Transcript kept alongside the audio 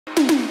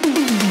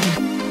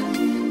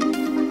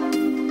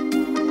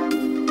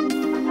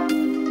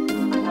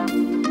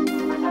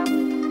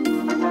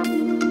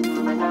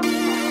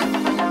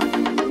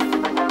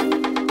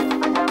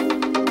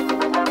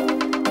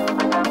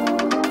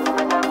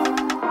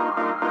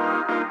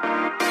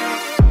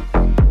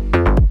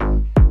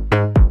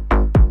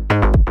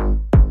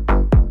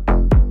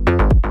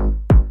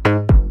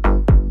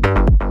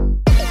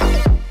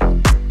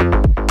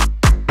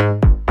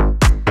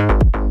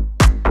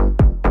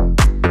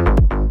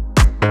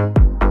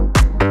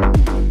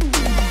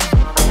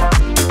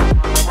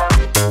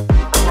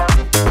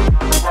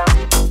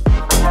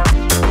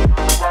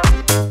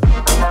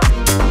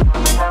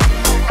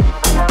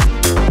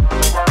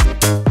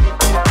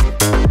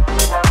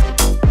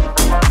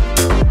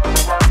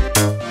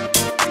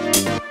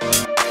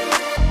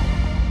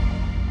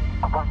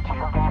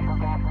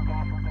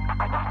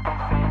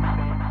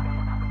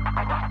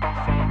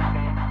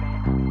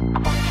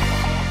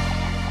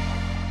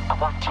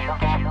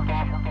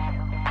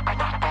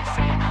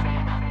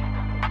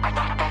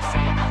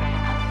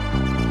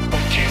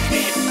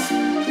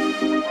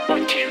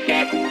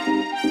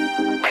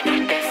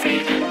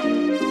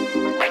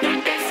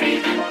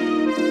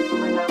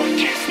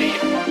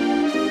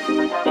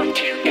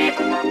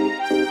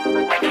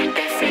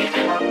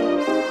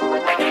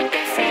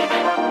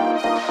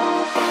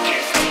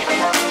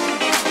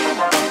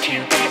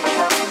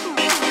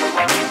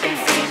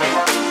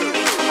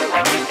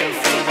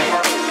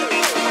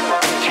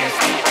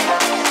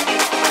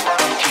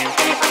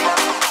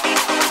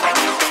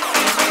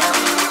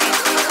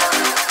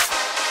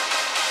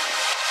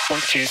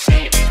Sensuous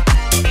Scene.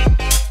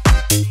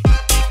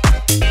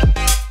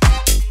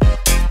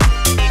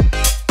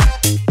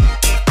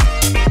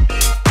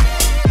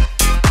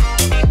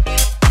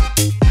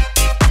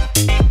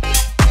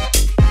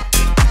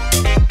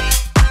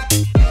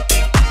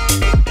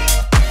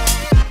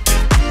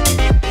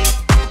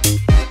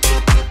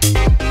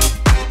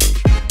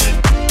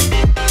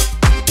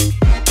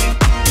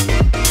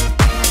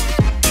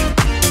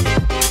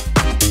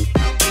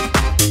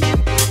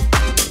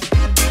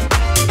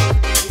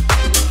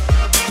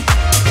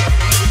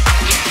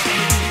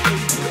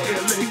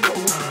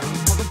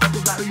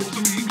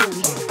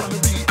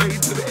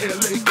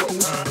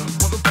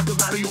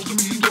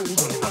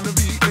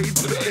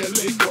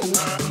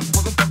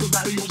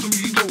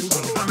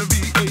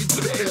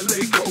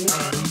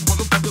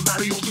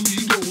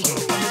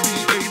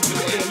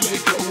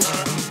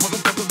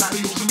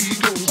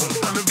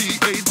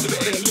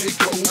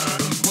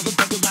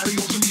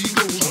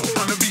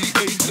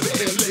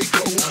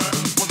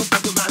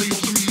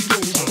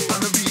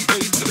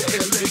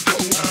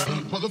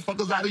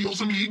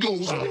 Adios,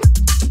 amigos.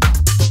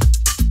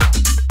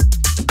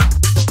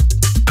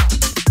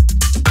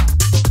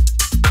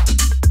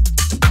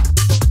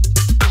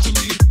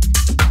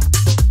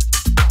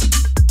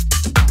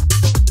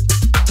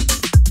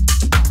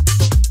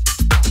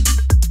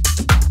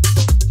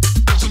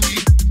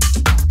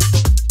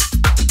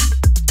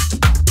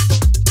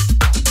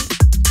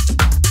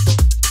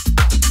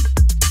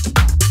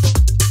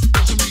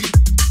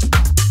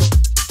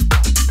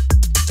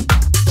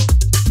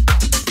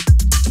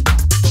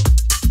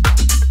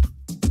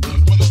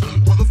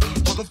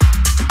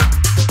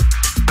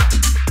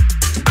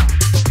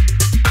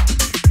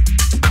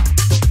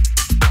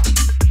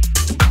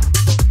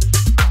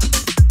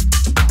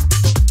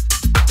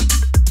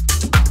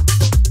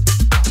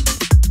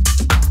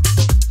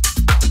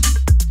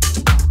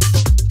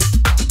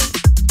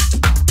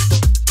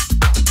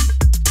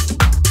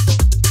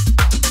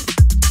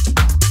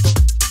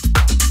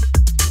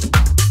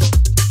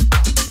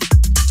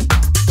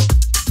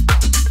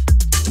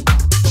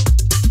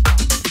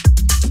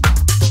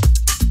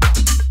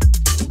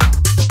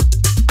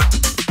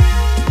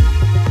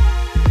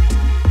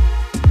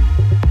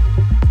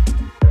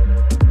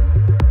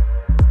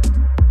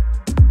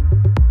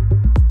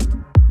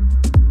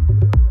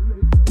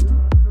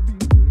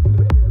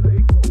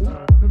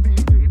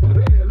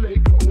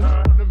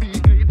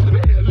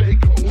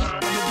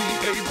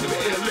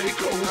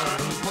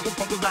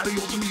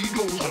 Adios,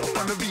 amigos.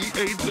 On the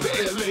VA to the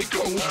LA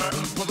go.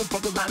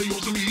 Motherfuckers,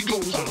 adios,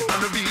 amigos.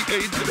 On the VA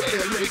to the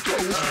LA go.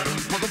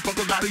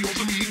 Motherfuckers, adios,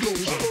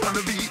 amigos. On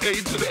the VA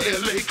to the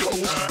LA go.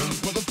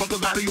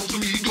 Motherfuckers, adios,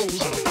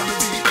 amigos. On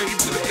the VA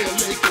to the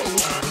LA go.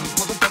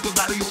 Motherfuckers,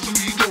 adios,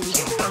 amigos.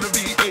 On the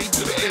VA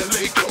to the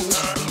LA go.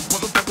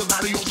 Motherfuckers,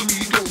 adios,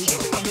 amigos.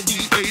 On the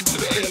VA to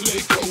the LA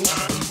go.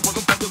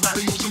 Motherfuckers,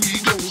 adios,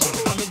 amigos.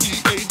 On the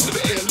VA to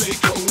the LA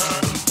go.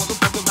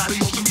 Motherfuckers,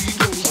 adios,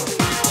 amigos.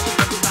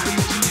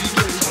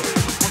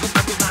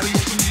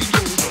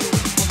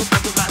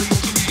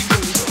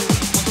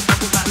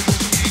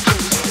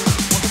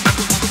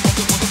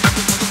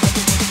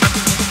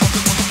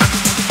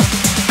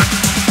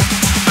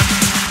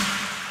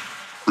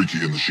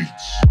 Freaky in the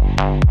sheets.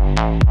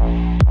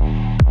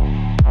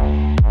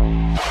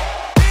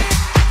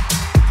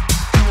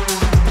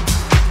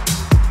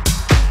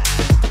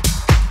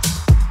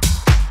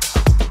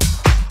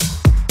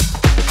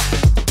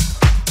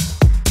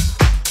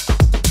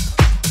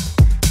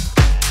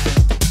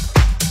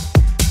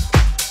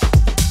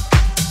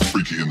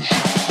 Freaky in the sheets. Freaky on the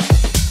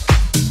streets.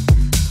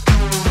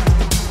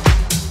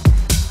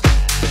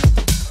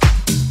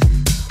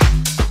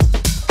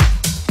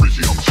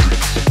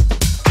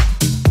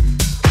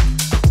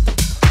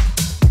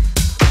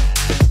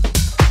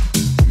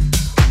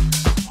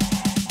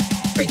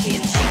 Freaky in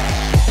the sheets. Freaky on the streets.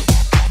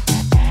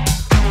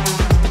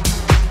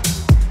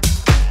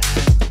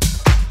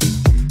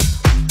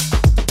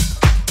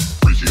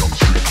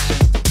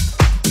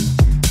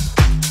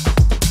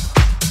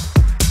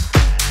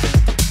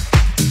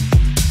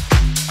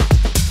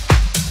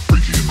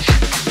 Freaky in the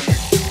sheets.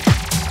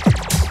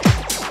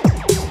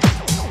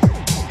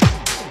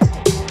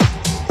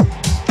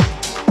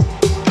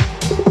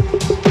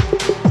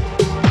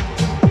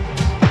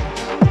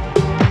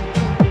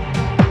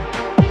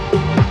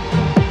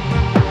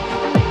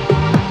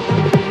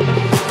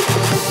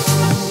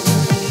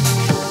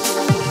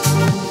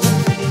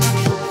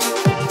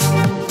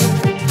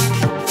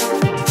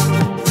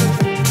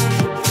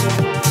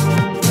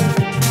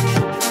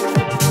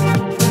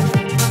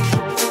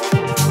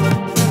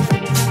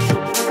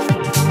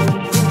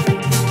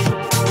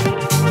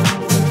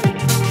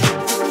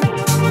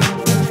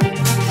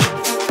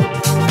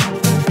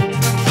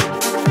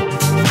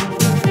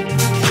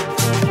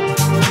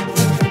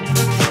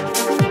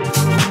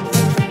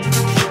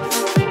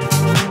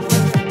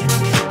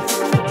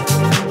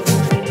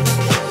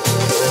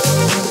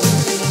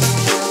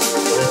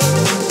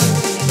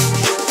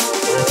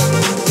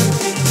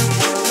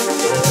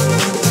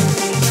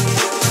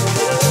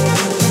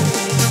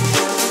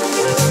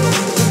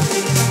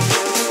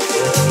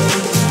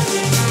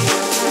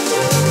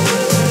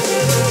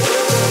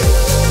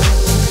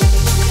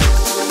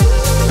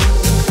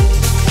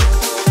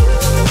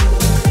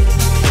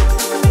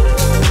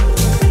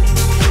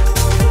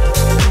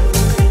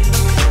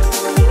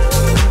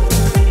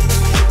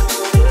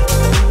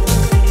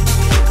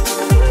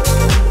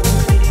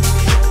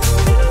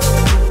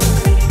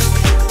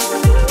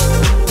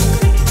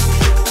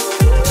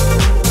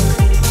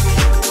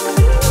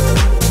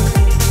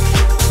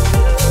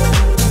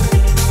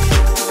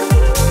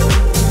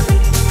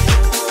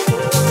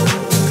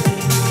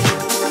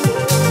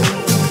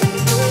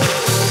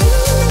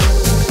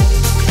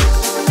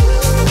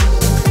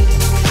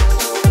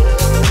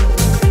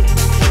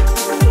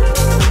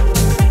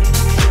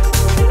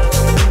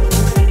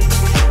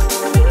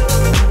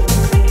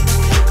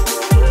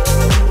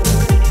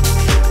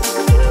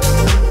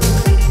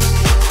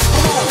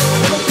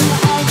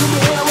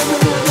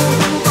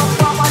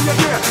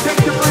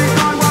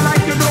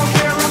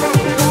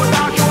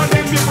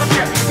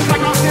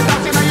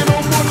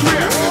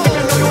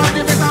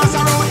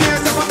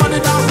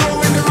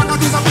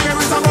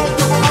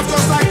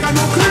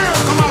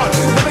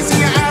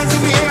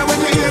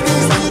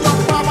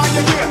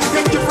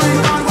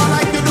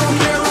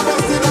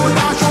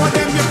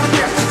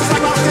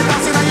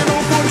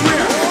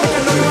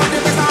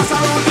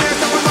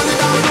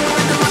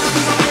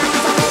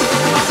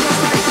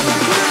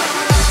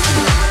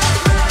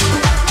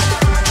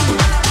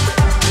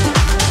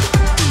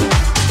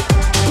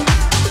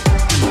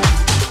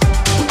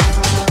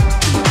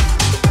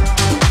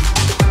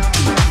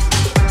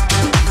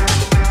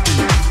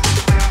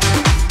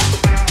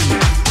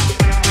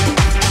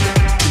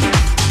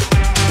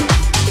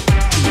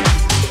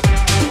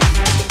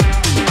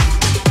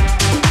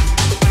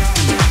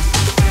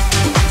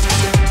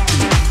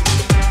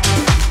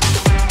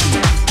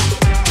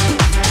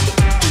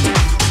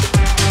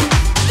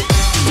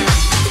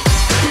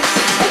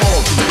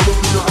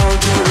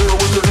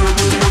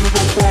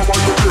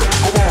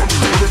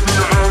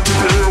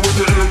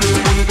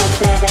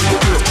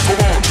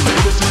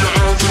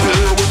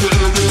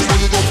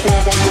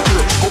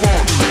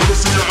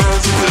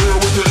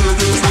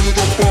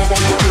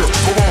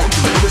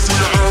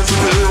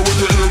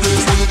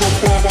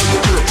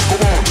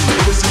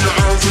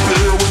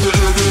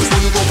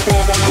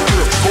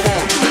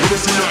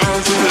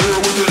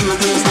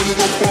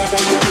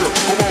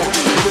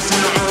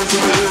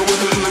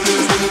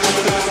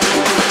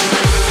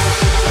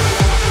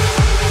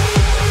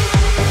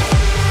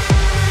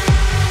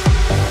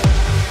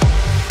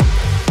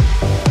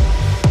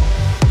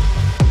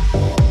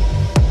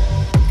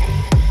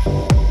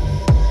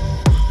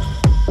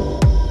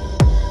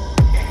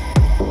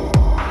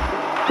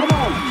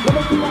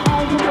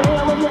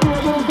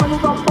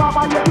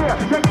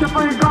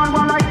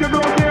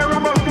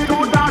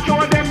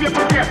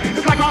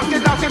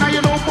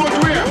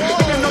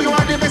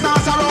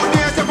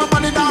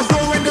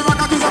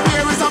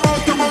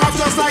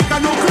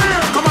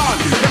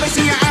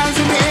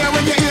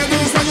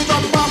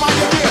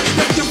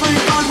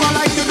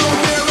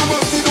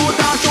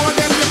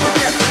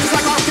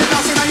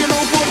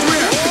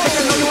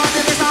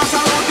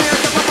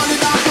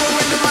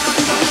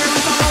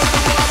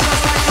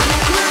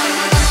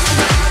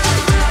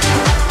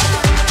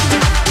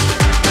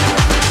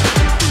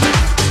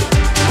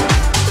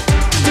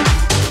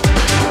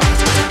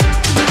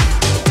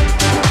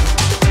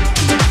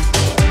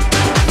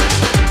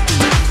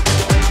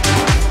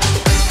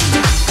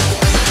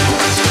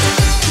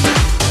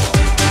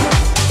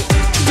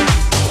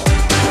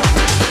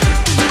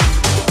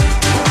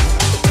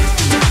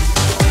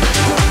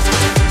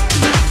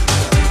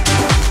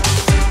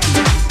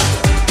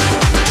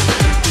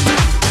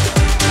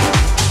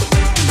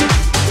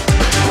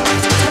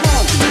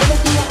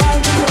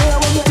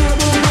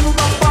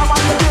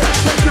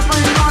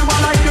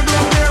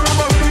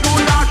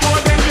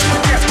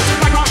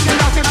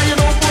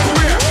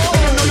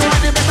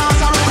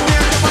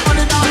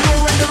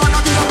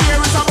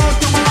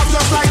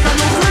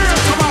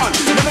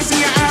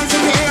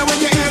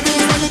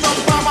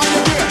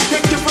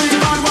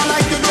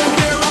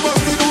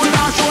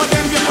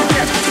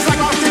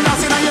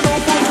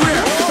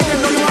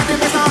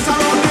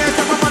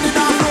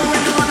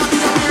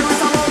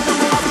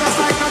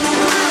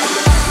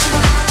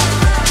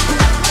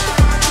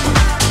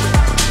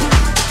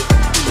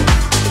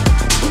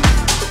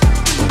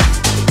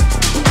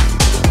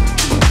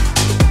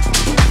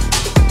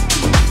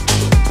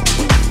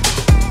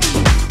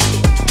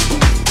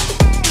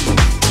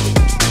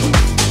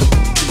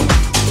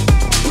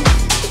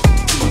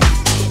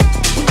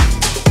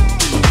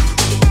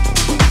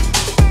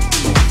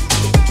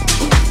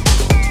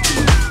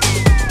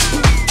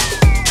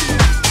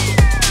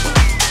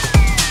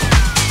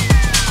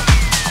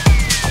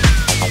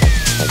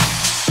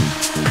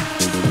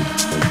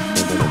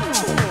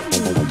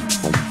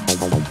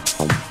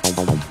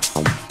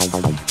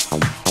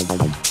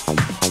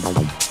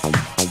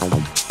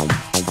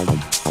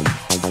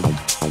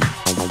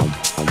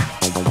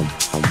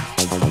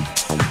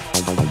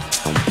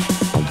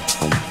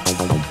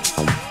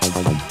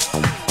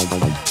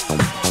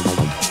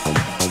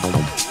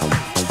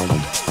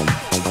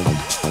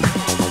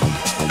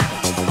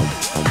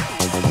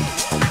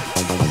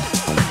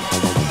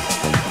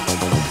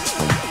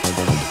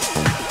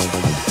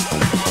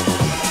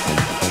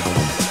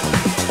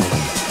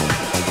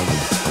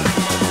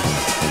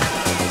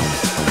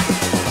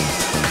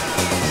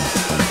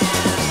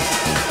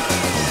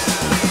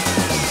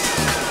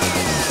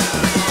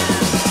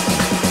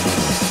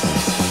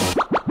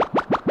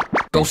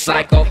 Go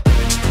psycho.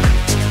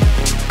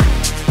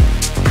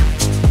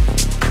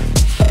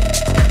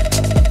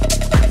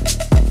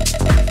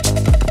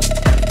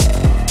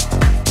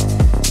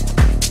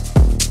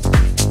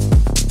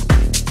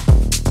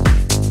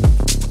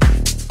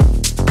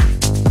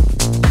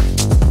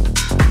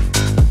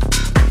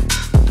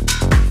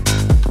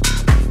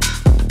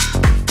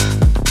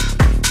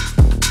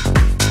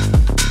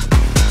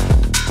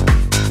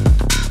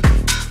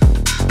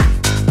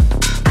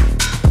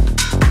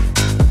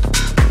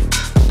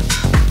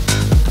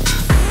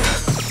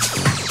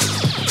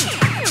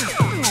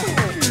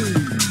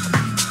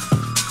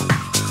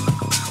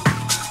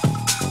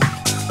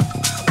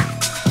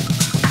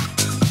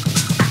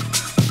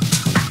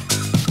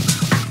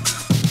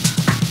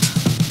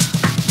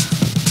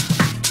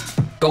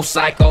 Go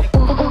psycho.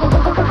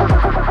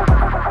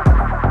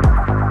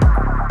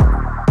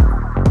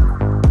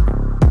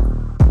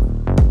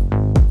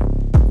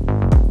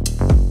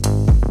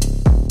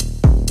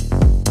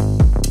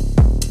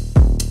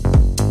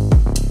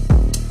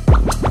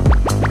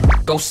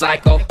 Go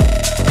psycho.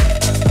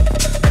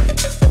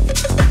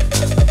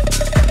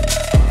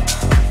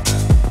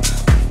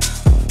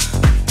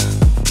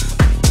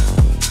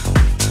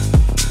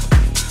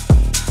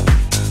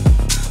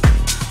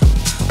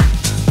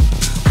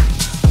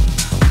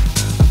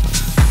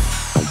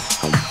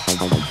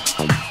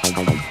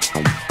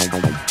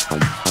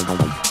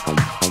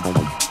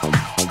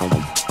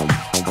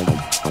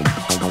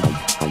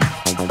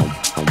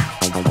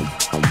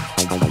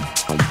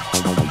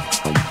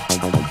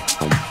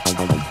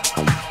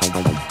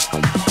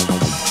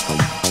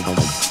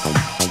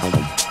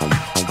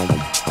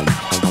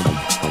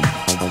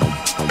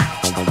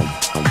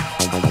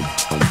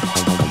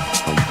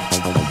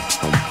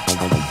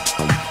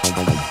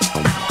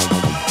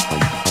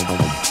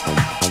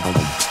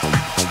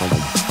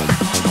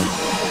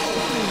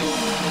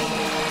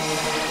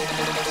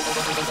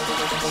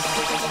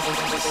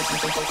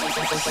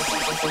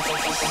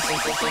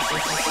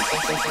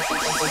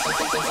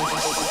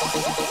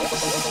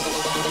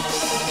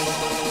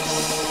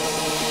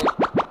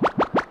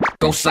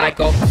 Go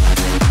psycho.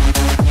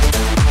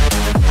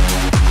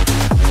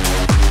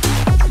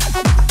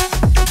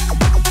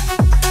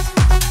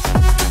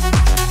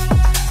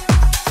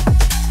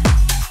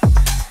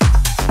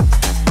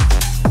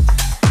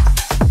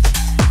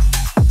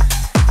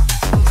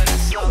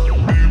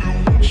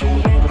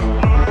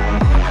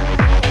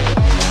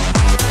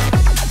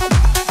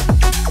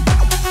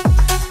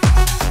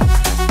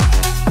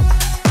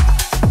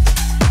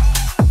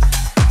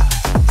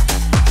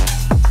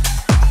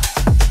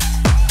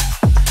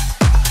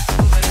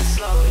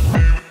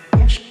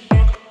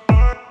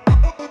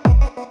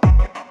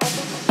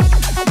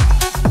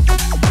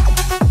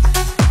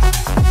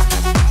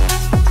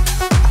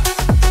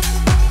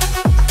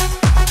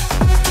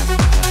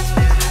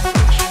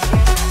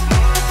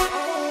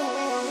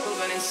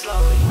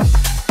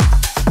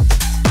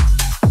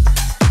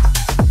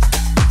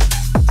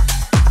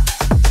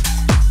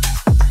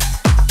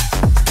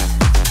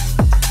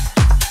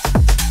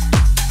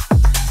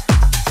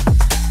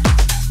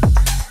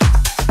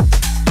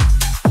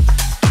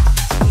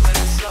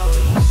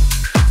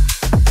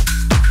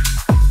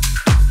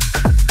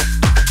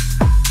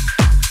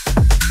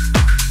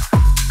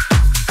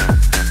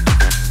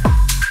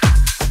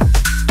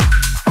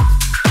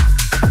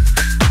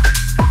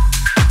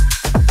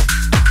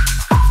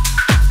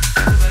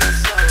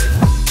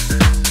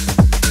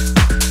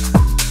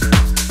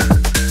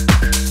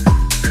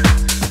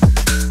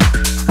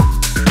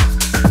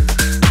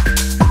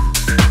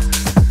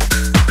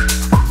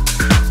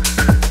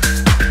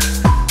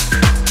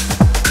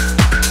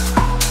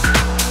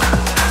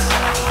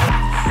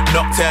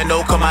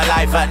 come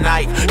alive at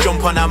night.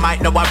 Jump on a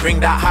mic, no I bring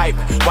that hype.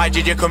 Why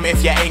did you come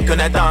if you ain't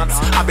gonna dance?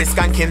 I be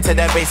skanking to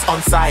the bass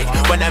on side.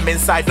 When I'm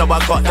inside, no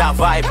I got that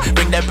vibe.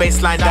 Bring the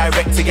bass line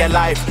direct to your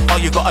life. All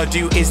you gotta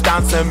do is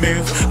dance and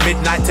move.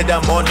 Midnight to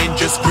the morning,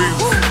 just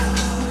groove.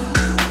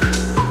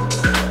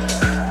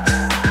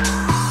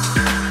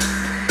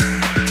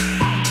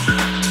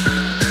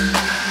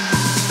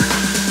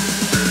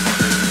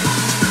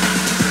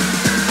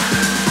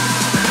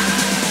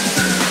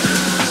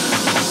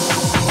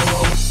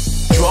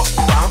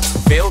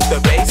 Feel the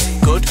bass,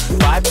 good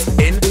vibes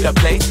in the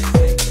place.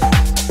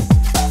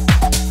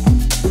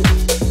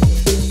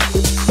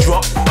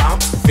 Drop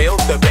bounce, feel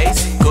the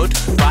bass, good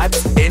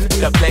vibes in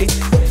the place.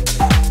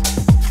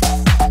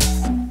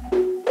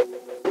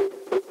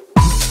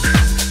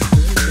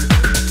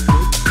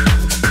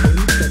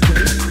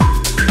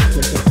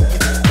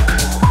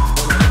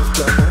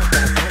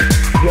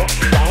 Drop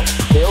bounce,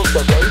 feel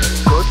the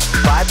bass, good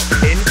vibes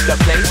in the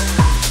place.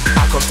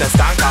 I come to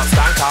stank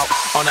out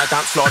on a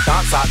dance floor,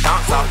 dance out,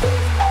 dance out.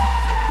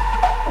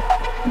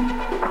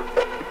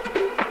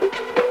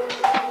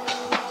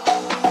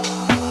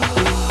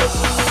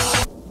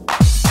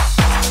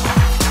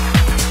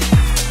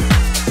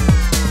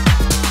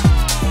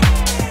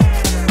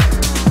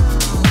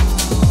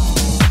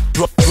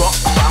 Drop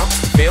bounce,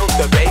 feel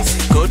the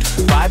bass, good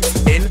vibes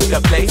in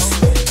the place.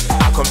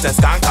 I come to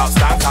stank out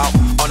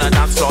on a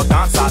dance floor,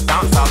 dance out,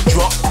 dance out.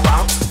 Drop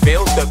bounce,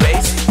 feel the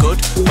bass, good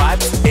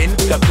vibes in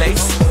the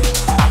place.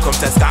 I come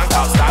to stank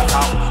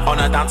out on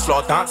a dance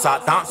floor, dance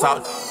out, dance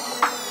out.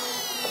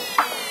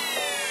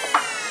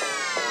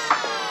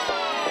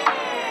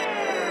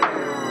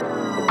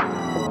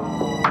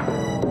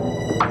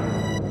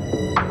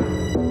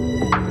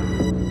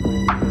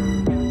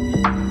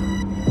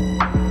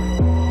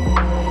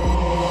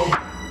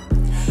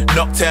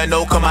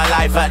 Nocturnal, come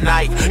alive at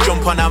night.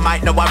 Jump on a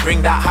mic, no I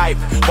bring that hype.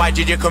 Why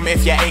did you come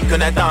if you ain't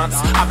gonna dance?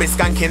 I be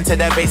skanking to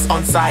the bass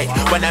on side.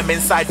 When I'm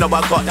inside, no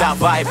I got that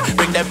vibe.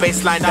 Bring the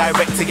bass line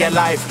direct to your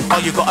life.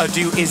 All you gotta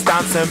do is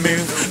dance and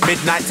move.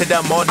 Midnight to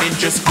the morning,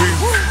 just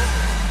groove.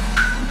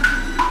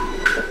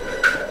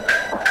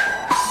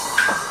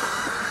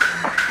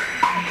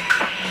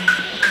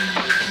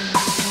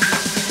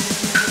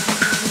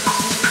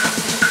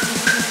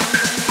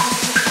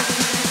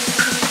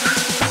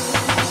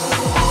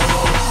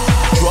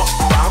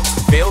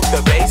 Feel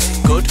the bass,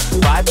 good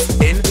vibes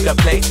in the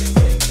place.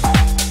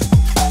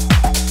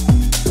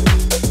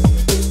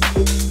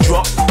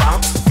 Drop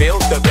bounce, feel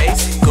the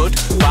bass, good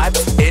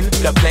vibes in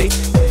the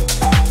place.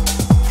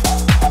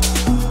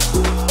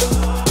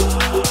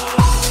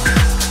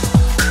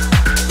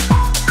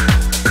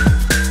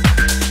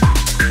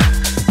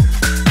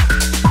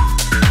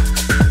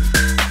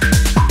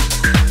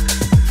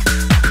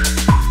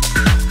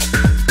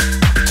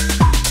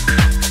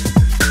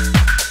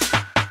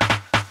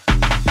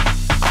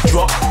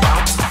 Drop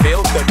bounce,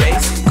 feel the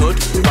bass, good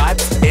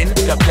vibes in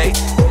the place.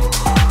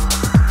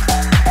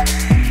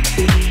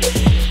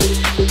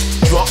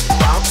 Drop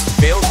bounce,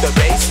 feel the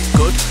bass,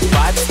 good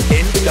vibes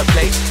in the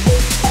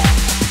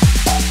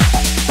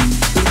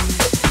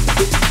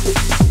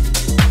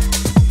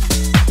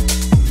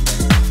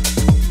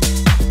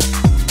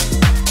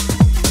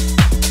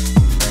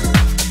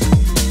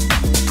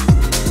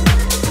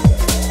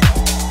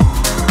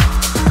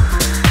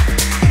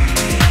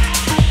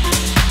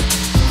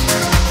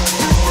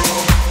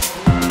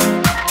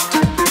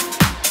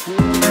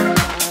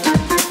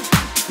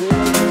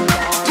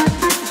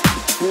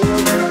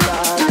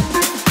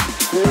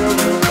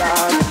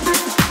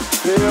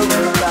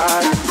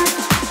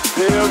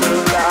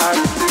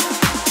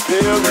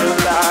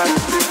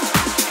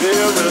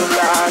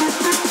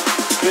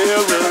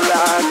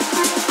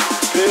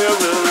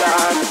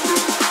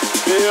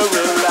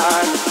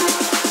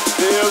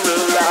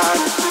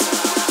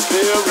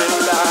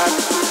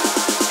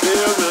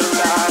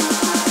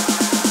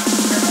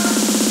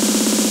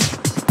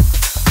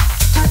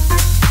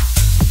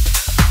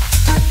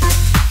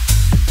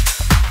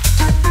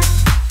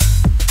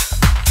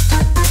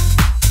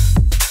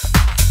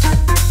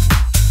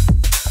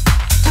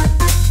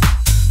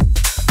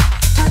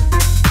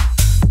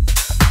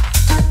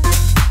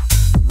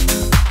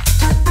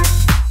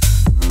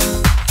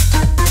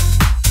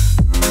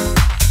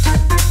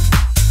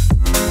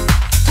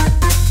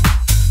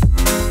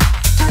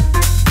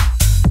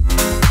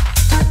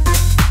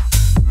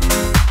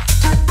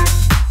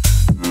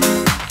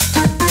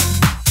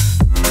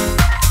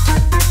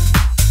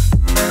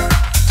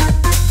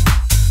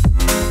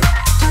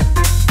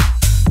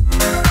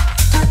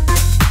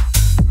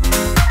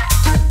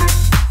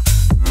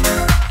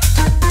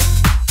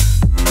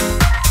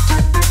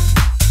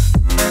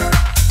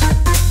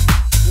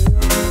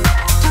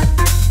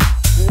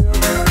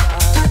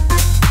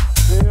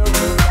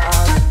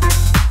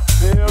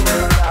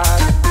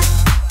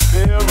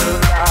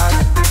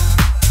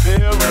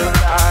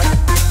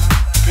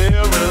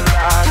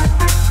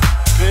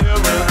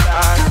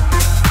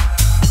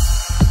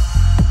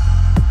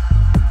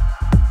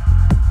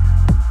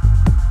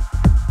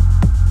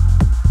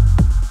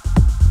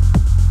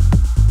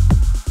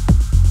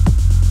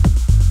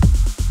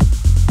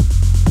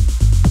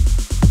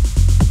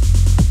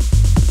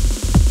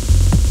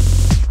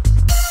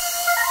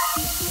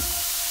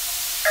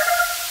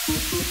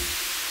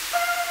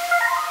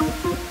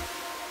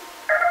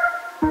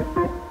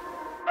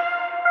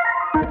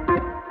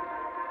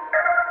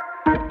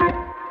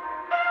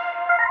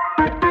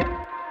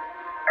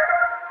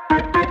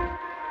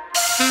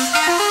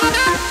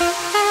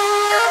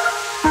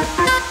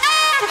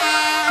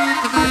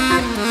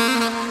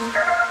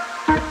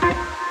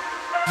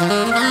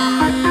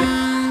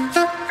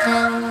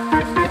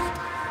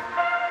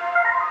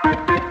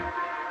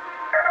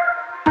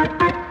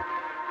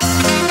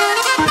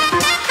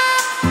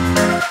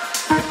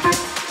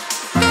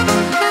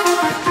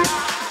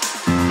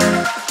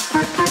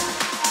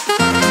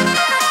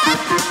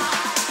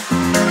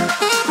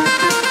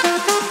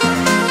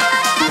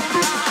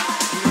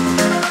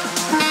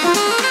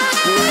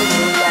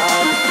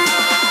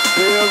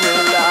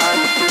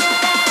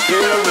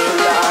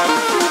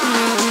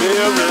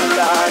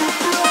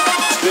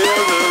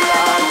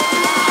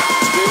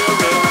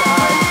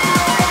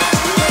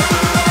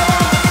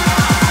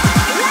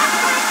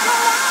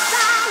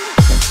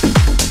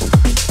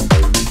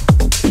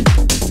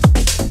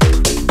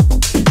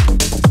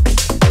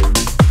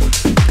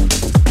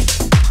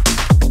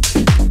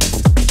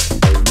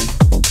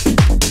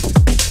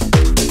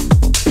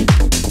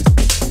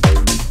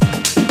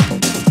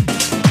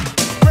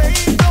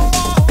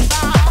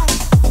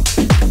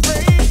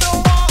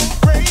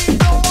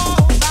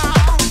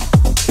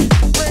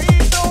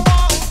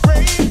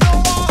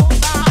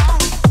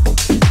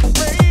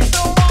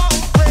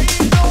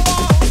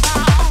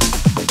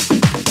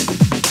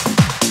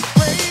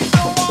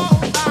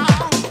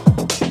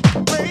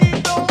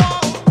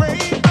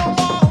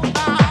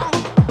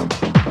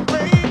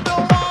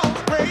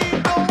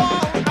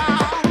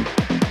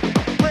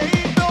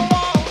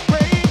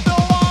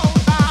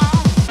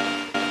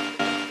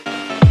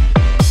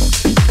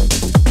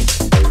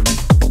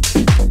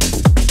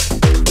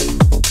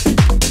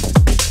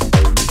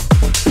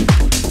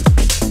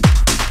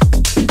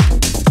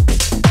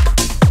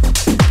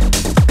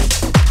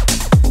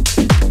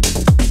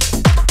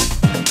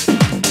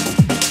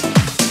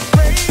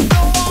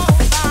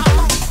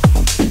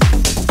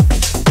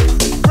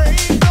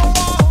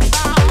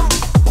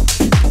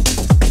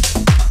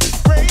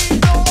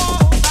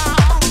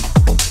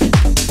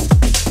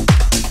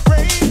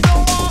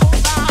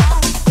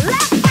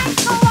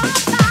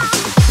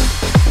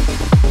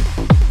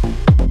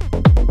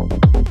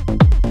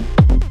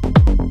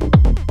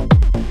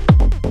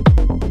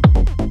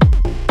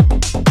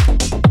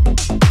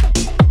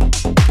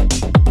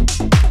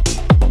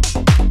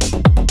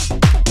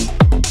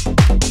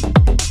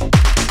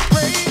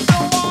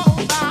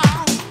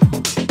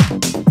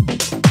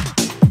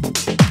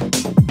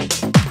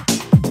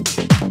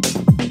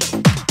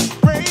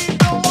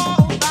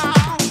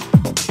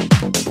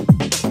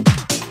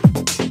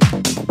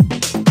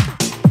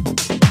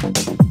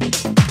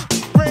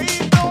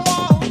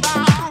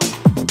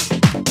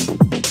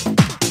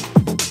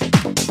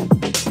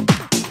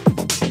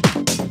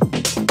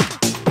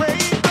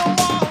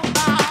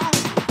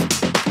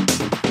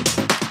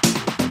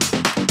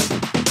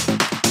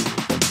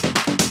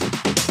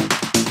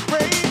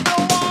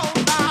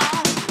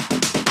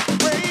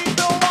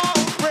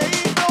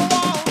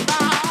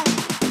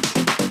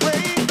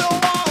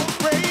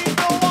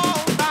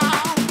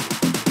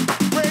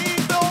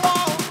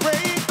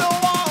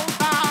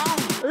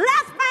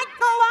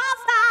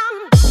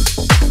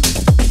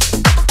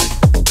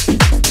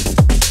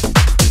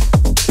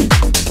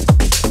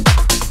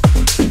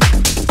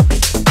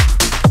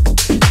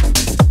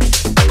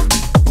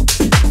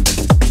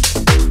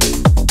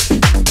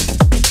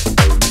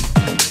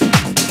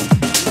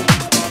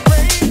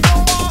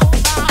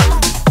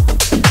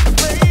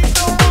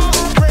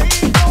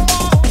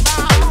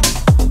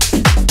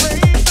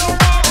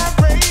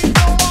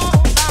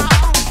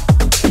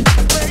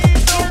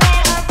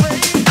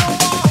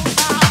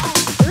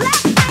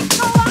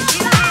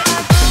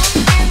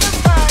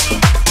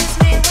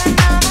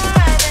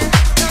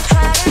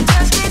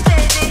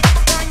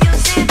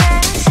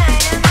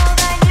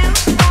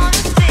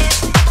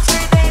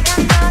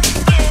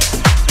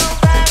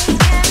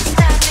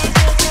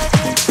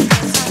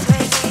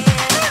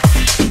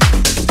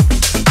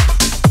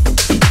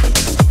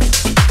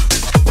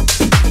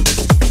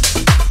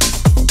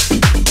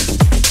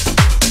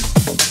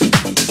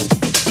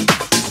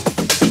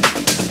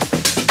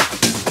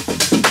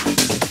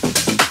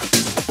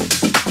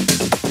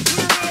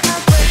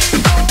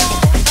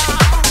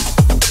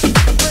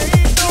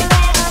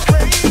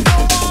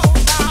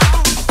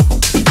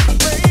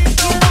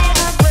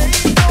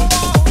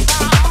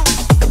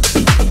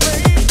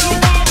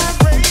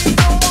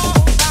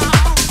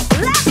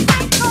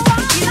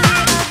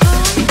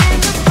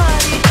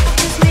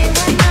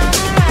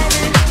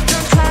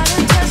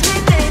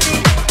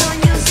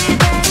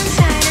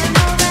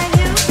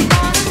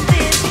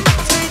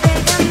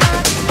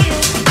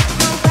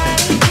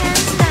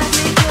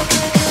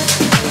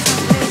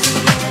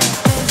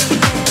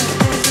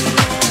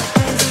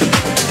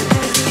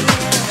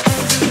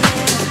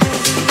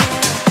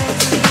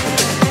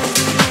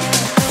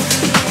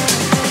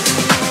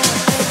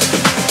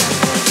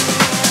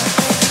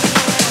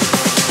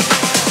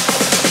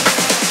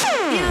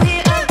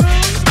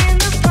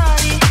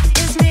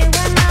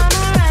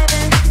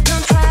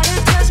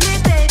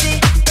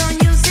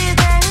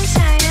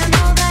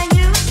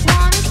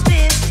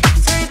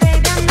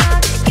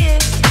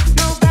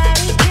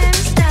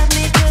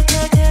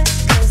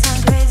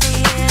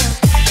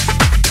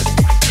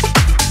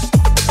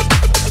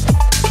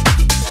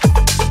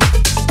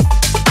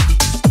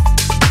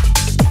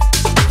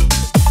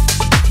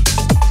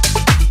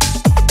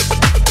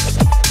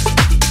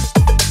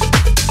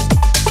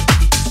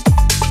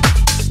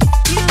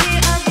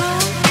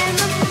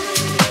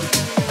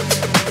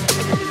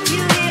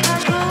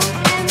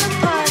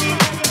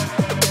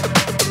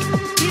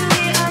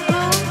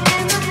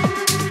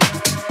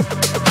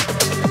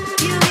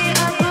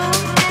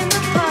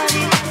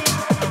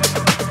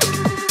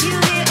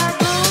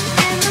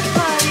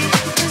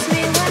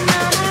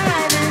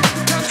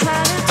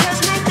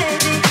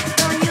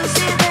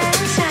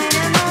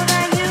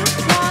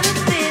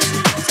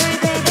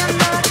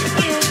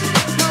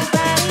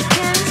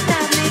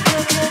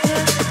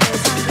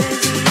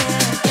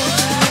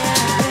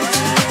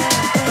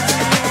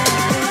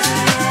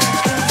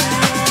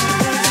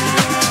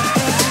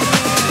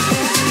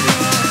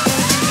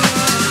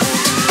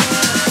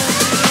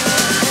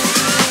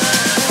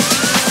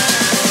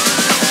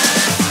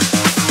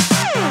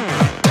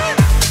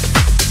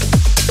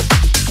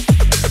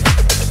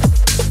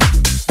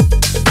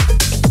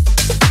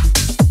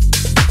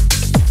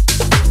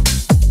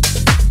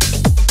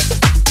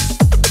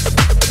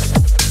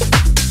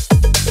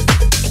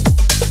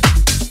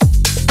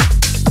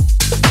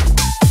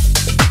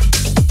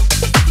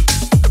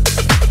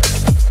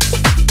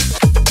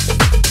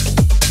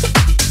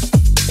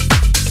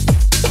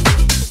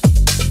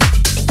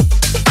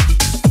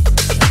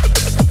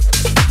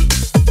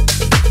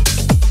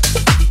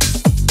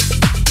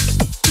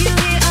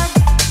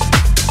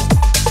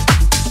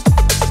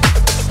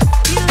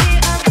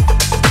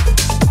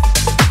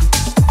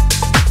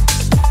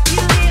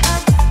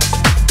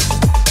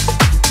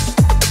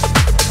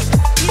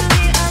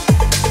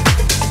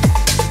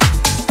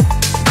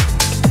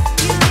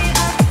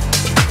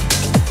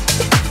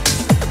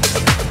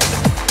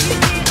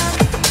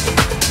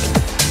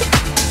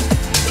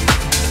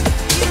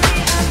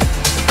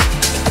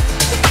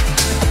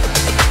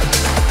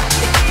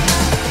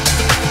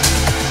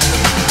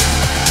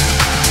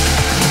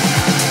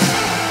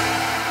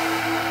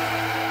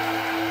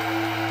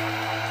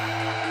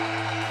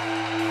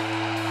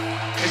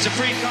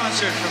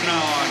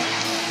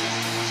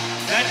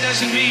That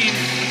doesn't mean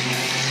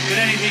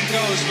that anything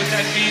goes. What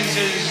that means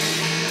is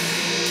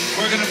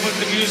we're gonna put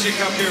the music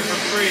up here for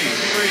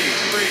free.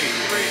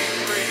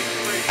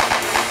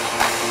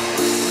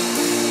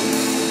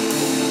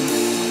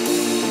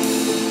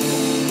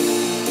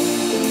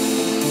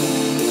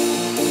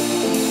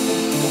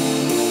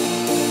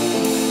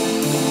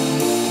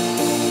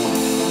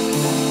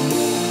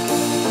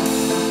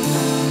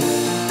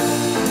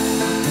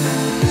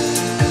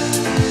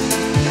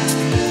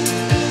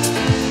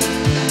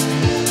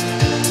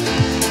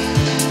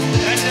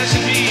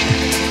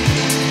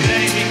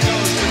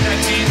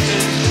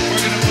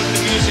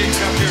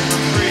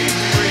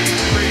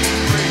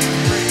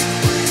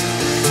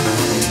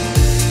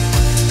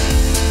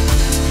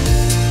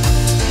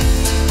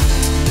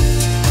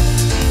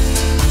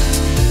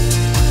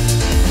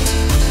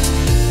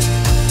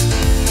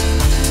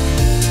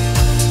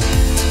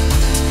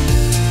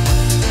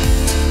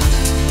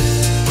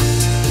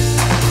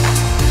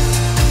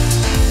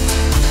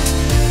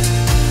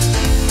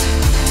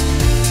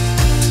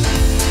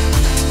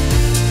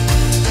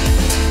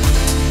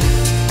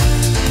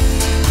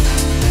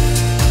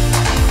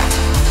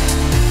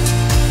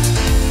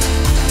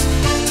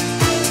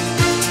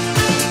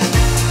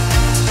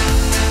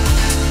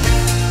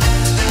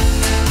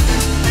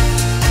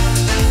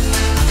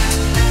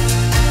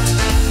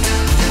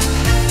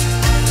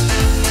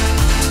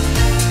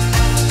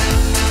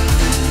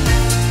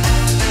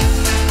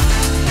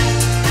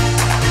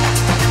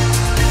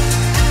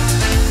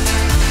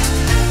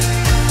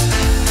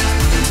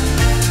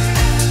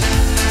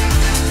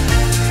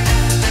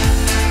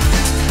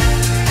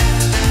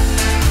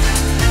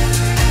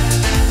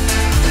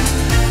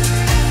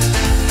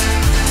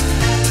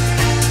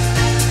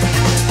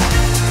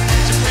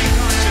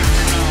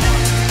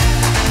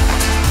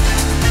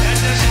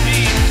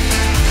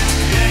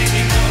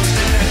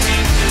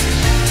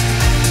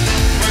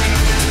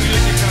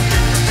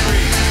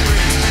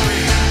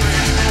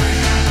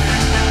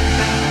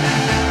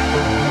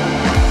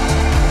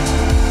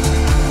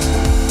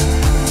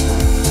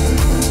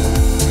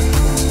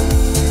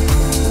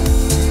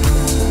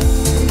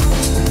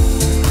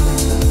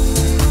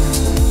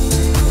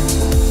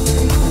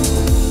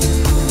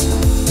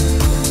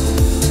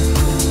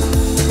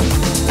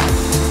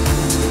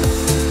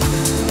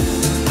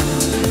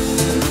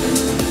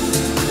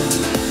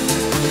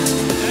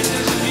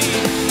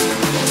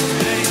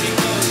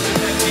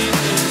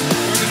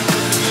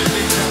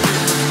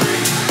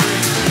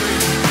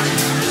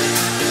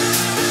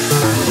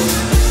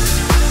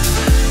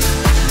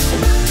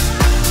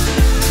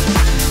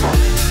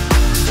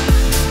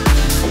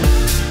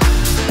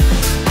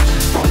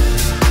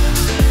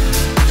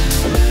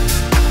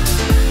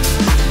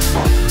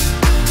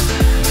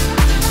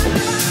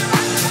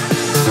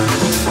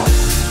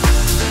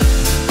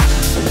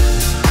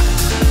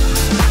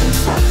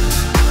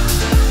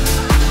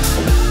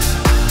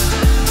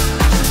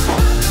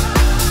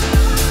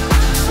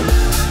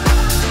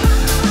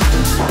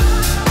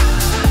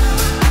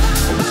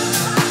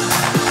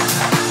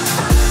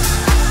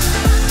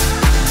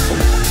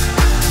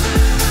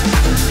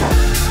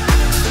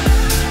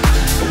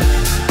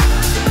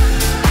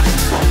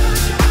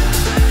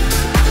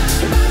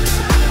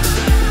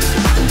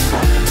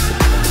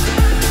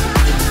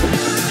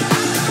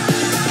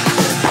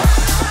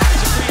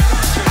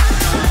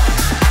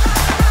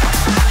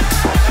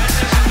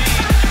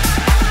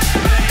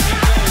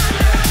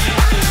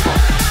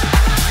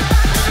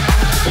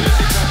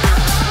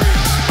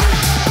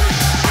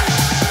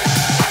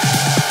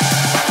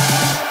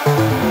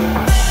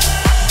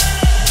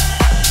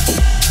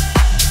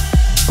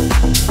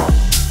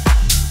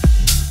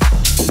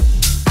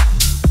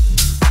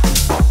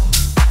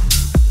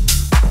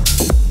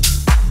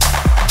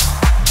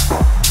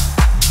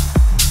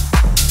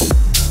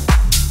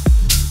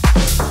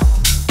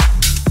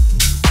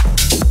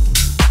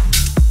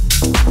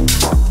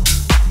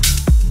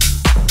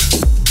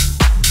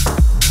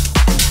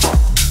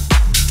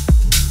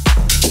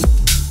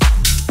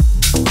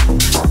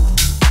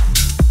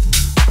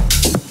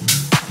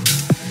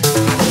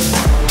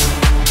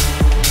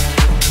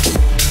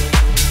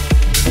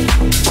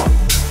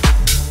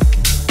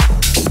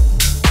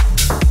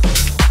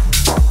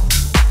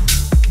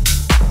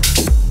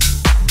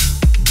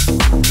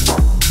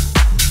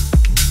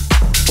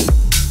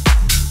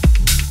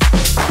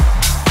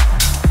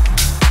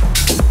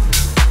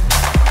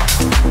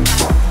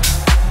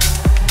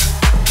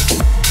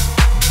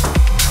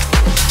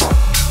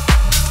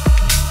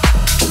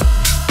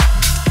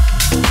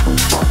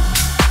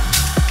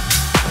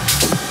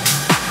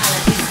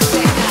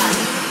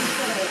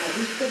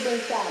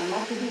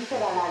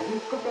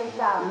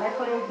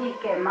 mercoledì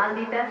che mal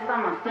di testa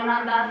ma sono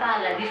andata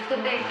alla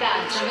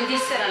discoteca, giovedì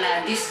sera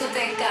alla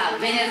discoteca,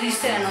 venerdì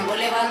sera non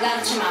volevo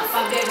andarci ma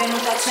Fabio è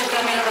venuto a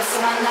cercarmi, allora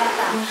sono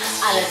andata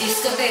alla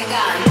discoteca,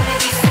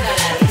 lunedì sera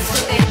alla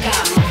discoteca,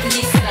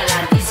 martedì sera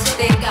alla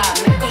discoteca,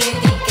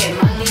 mercoledì che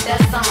mal di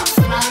testa ma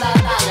sono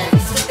andata alla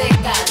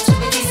discoteca,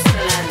 giovedì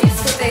sera alla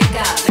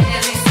discoteca,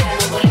 venerdì sera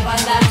non volevo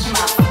andarci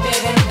ma Fabio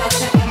è venuto a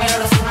cercarmi,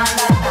 allora sono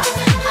andata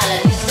alla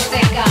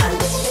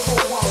discoteca.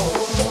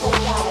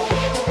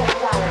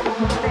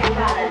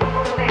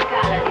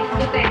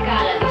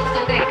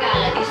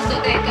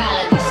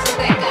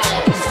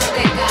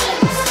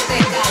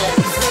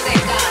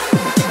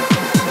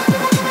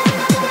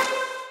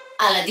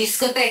 alla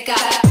discoteca.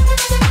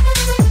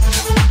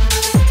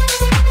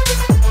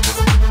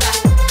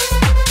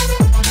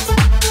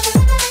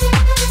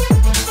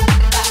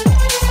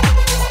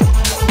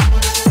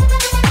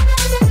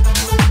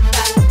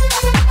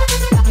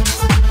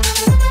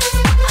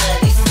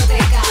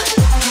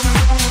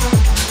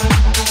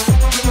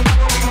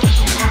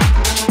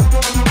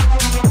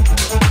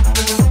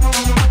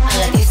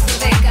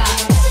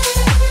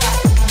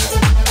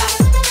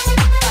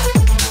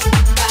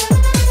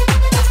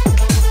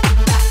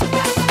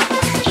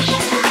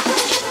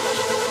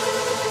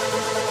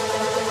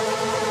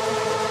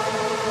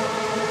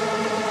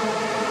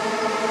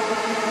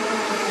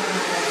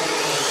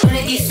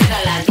 Lunedì sera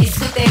alla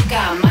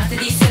discoteca,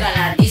 martedì sera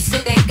alla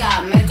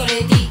discoteca,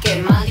 mercoledì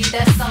che mal di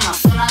testa ma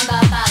sono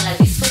andata alla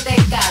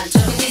discoteca,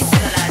 giovedì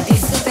sera alla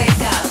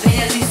discoteca,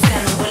 venerdì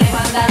sera non volevo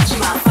andarci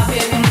ma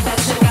Fabio è venuto a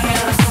cercarmi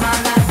allora sono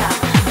andata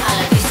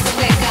alla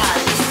discoteca,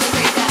 alla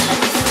discoteca, alla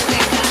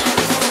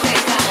discoteca,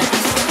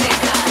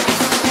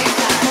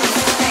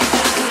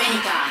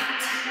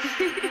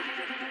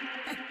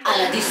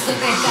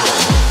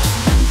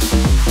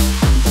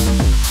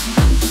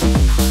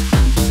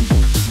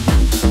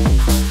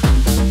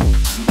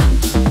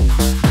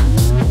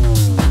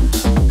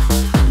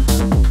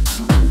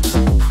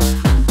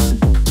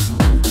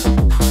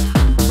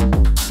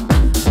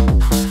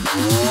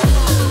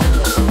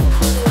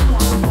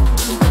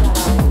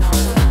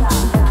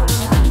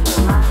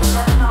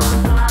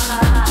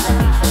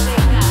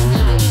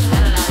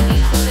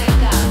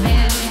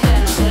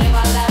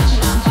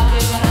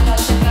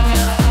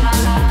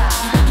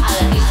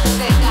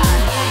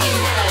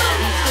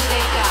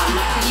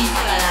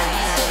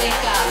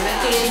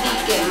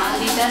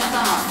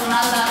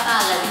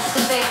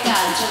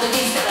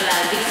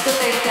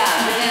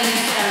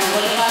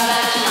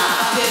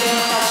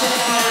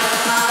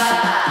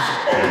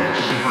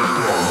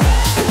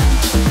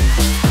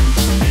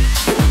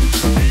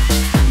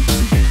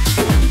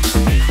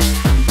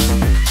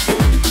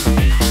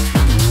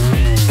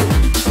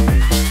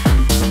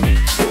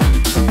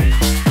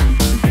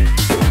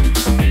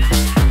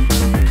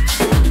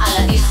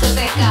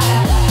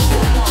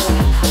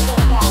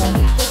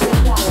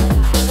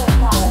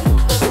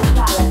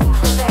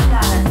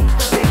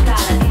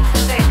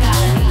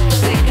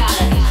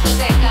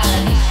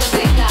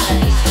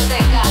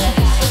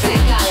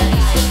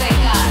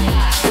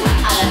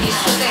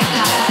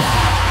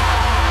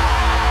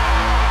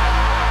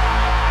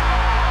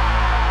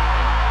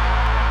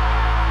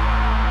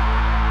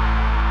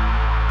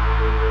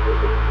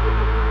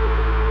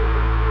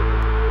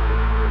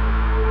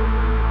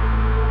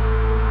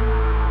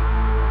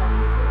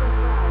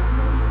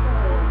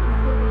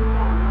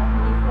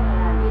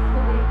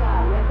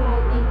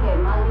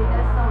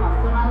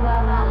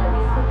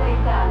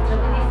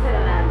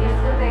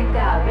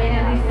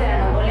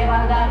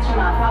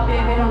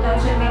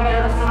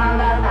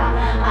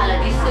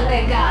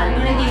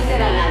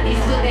 alla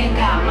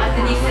discoteca,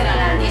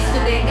 alla discoteca, alla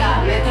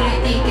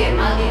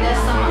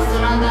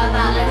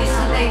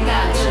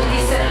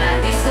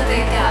discoteca,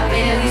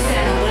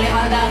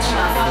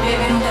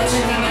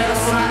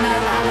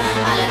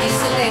 alla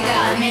discoteca,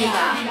 domenica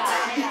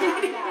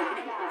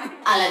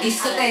alla discoteca. Alla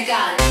discoteca.